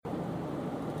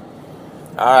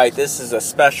Alright, this is a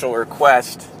special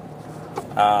request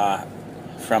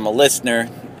from a listener.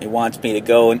 He wants me to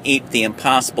go and eat the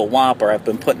Impossible Whopper. I've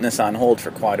been putting this on hold for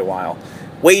quite a while,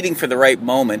 waiting for the right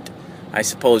moment. I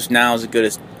suppose now is as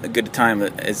good a time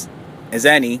as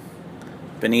any.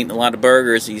 Been eating a lot of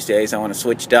burgers these days. I want to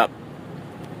switch it up,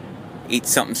 eat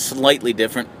something slightly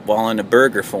different while in a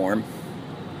burger form.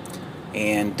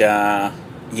 And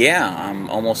yeah,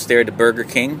 I'm almost there to Burger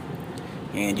King,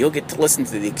 and you'll get to listen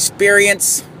to the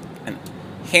experience and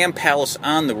Ham Palace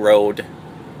on the road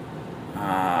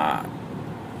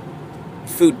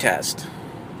food test,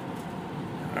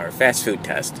 or fast food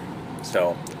test.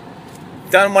 So,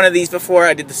 done one of these before.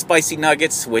 I did the spicy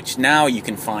nuggets, which now you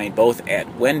can find both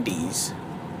at Wendy's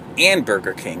and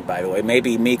Burger King, by the way.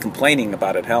 Maybe me complaining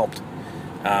about it helped.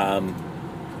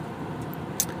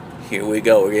 Here we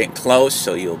go. We're getting close,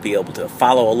 so you'll be able to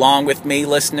follow along with me,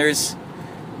 listeners,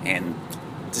 and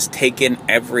just take in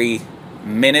every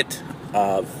minute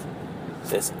of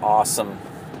this awesome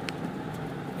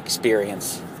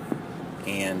experience.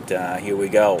 And here we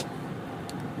go.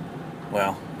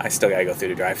 Well, I still gotta go through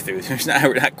the drive-thru.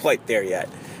 We're not quite there yet,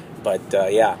 but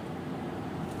yeah.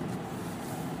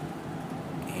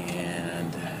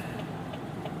 And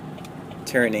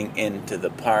turning into the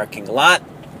parking lot.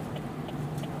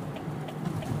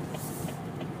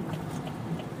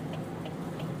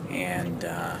 And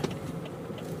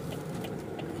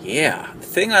yeah, the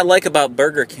thing I like about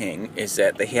Burger King is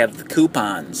that they have the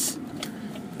coupons,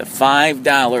 the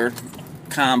 $5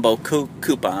 combo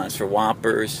coupons for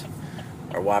Whoppers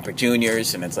or Whopper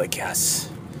Juniors, and it's like, yes,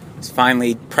 it's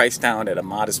finally priced down at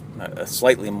a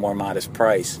slightly more modest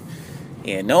price.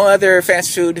 And no other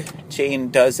fast food chain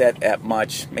does that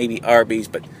much. Maybe Arby's,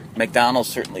 but McDonald's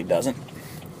certainly doesn't.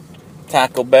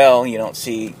 Taco Bell, you don't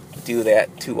see do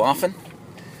that too often.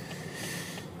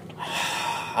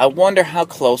 I wonder how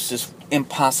close this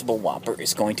Impossible Whopper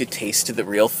is going to taste to the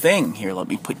real thing. Here, let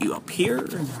me put you up here,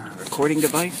 recording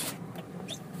device.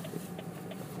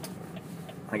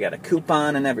 I got a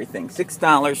coupon and everything.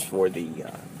 $6 for the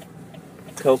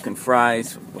Coke and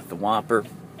fries with the Whopper.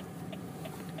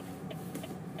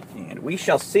 And we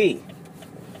shall see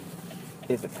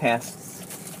if it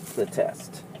passes the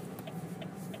test.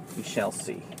 We shall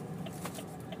see.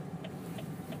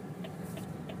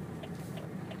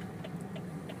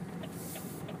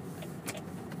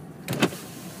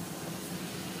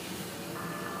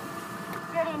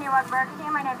 Burger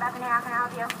King. My name's Bethany. How can I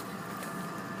help you?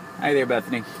 Hi there,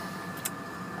 Bethany.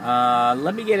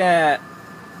 Let me get a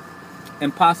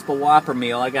Impossible Whopper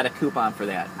meal. I got a coupon for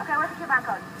that. Okay, what's the coupon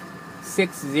code?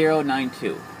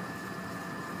 6092.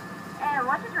 And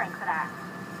what's the drink for that?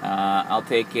 I'll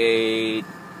take a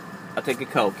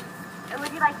Coke. And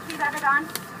would you like cheese added on?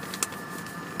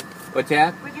 What's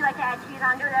that? Would you like to add cheese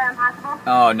onto the Impossible?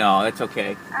 Oh no, that's okay.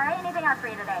 All right. Anything else for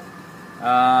you today?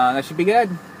 That should be good.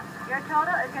 Your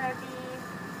total is going to be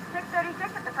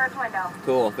 $6.36 at the first window.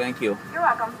 Cool, thank you. You're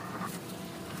welcome.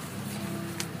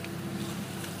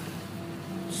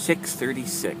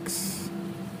 $6.36.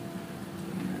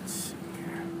 Let's see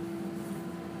here.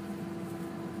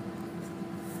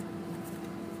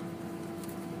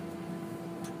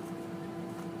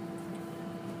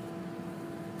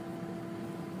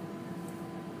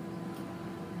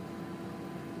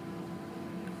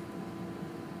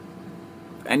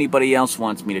 If anybody else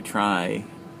wants me to try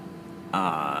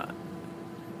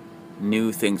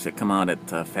new things that come out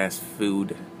at fast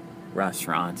food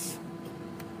restaurants,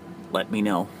 let me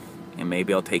know, and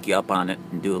maybe I'll take you up on it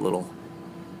and do a little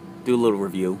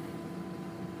review.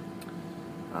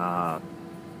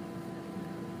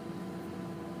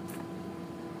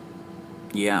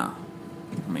 Yeah,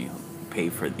 let me pay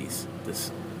for this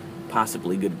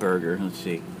possibly good burger. Let's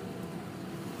see.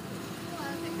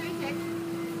 Hello,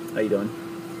 636. How you doing?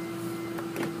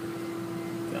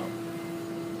 No.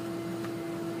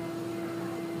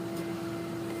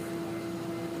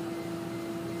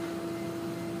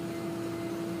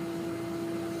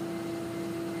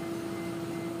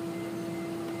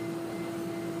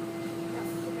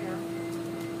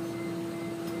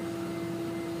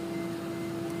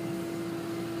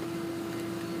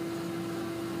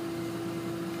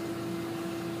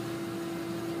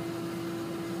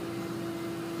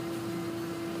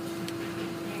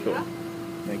 Cool.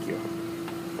 Thank you.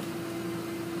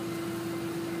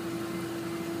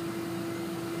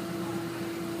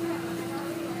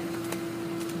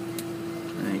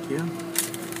 Thank you.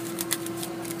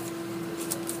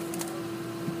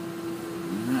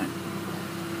 All right.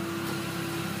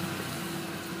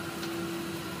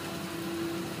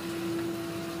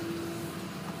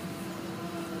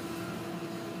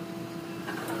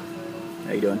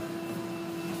 How you doing?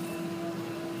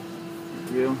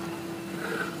 you.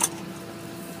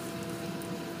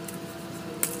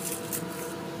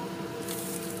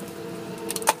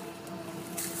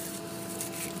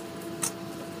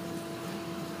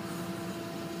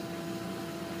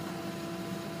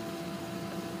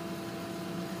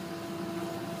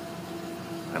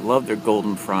 I love their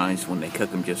golden fries when they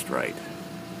cook them just right.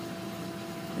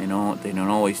 They don't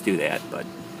always do that, but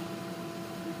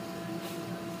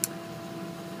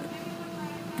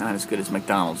not as good as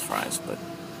McDonald's fries, but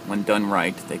when done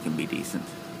right, they can be decent.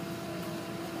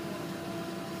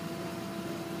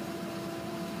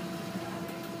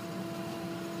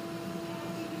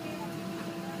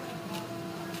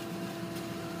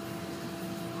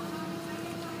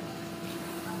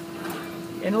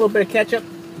 And a little bit of ketchup?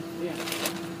 Yeah.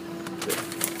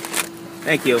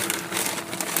 Thank you.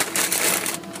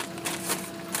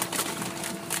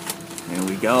 Here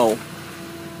we go.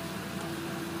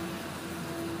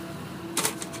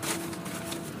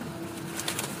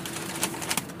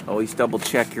 Always double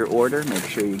check your order. Make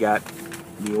sure you got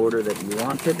the order that you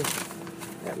wanted.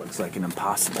 That looks like an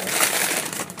Impossible.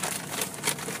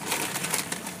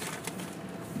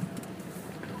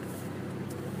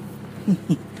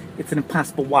 It's an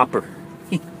Impossible Whopper.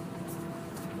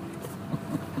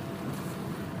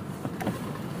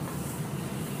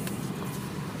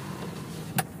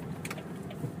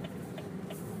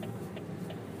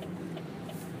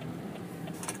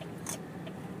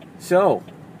 So,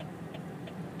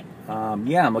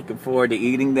 yeah, I'm looking forward to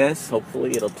eating this.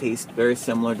 Hopefully it'll taste very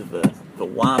similar to the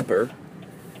Whopper.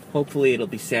 Hopefully it'll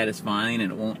be satisfying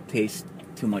and it won't taste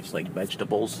too much like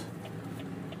vegetables.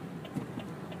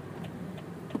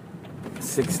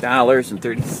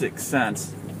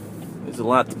 $6.36. There's a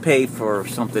lot to pay for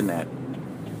something that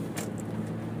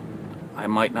I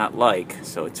might not like,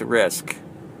 so it's a risk.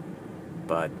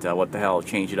 But what the hell, I'll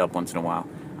change it up once in a while.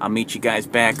 I'll meet you guys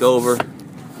back over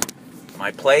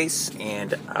my place,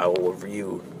 and I'll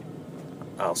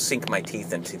sink my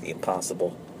teeth into the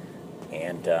Impossible,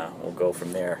 and we'll go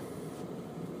from there.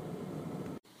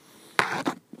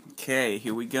 Okay,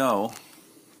 here we go.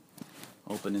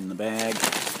 Opening the bag.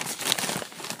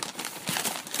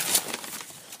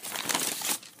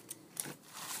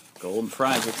 Golden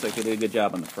fries. Looks like they did a good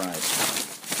job on the fries.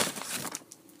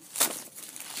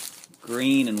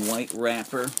 Green and white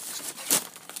wrapper.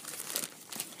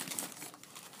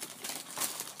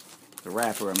 The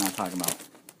wrapper, I'm not talking about,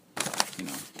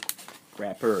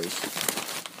 wrappers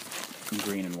in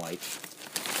green and white.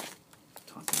 I'm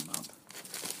talking about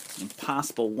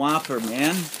Impossible Whopper,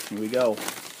 man. Here we go.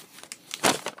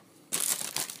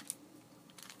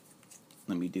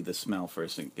 Let me do the smell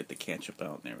first and get the ketchup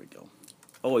out. There we go.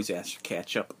 Always ask for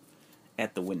ketchup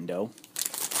at the window.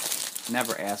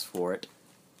 Never ask for it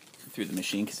through the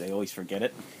machine because I always forget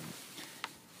it.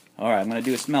 Alright, I'm going to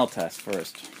do a smell test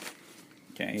first.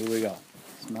 Okay, here we go.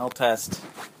 Smell test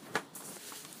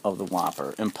of the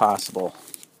Whopper. Impossible.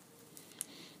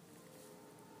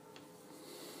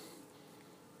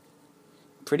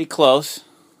 Pretty close.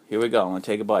 Here we go. I'm going to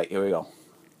take a bite. Here we go.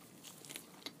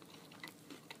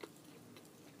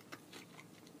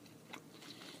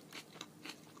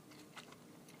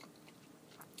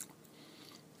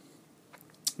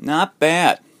 Not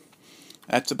bad.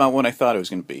 That's about what I thought it was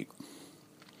going to be.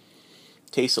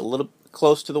 Tastes a little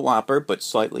close to the Whopper, but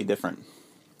slightly different.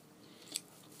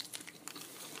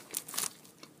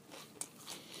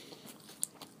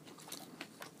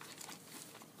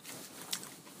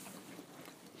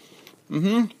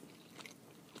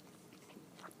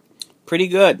 Pretty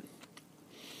good.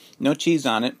 No cheese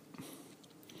on it.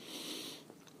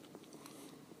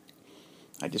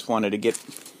 I just wanted to get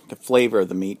the flavor of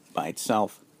the meat by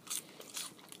itself.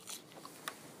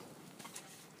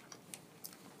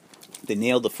 They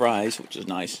nailed the fries, which is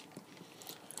nice.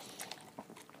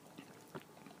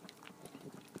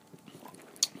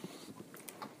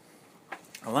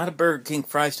 A lot of Burger King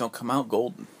fries don't come out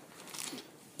golden.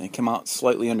 They come out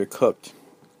slightly undercooked.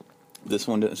 This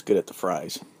one is good at the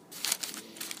fries.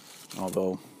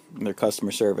 Although their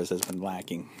customer service has been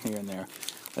lacking here and there.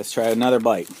 Let's try another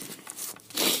bite.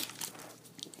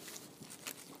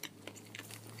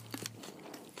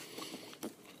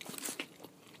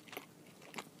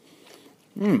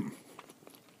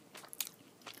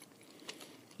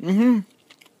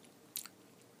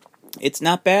 It's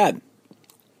not bad.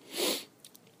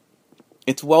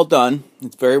 It's well done.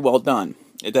 It's very well done.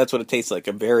 That's what it tastes like,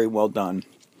 a very well done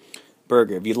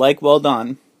burger. If you like well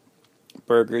done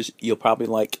burgers, you'll probably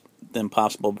like the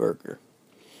Impossible Burger.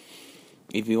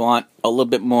 If you want a little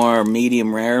bit more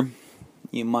medium rare,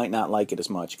 you might not like it as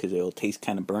much because it'll taste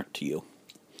kind of burnt to you.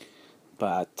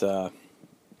 But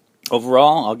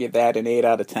overall, I'll give that an 8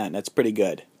 out of 10. That's pretty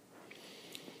good.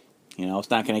 You know,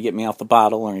 it's not going to get me off the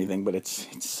bottle or anything, but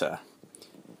it's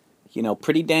you know,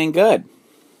 pretty dang good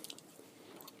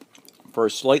for a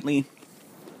slightly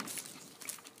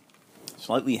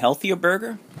healthier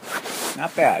burger.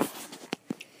 Not bad.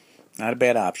 Not a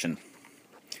bad option.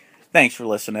 Thanks for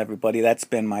listening, everybody. That's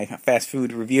been my fast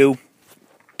food review.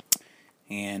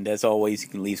 And as always, you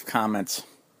can leave comments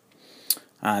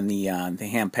on the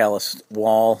Ham Palace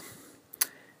wall.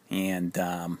 And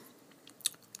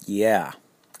yeah,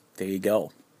 there you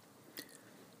go.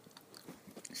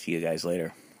 See you guys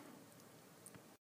later.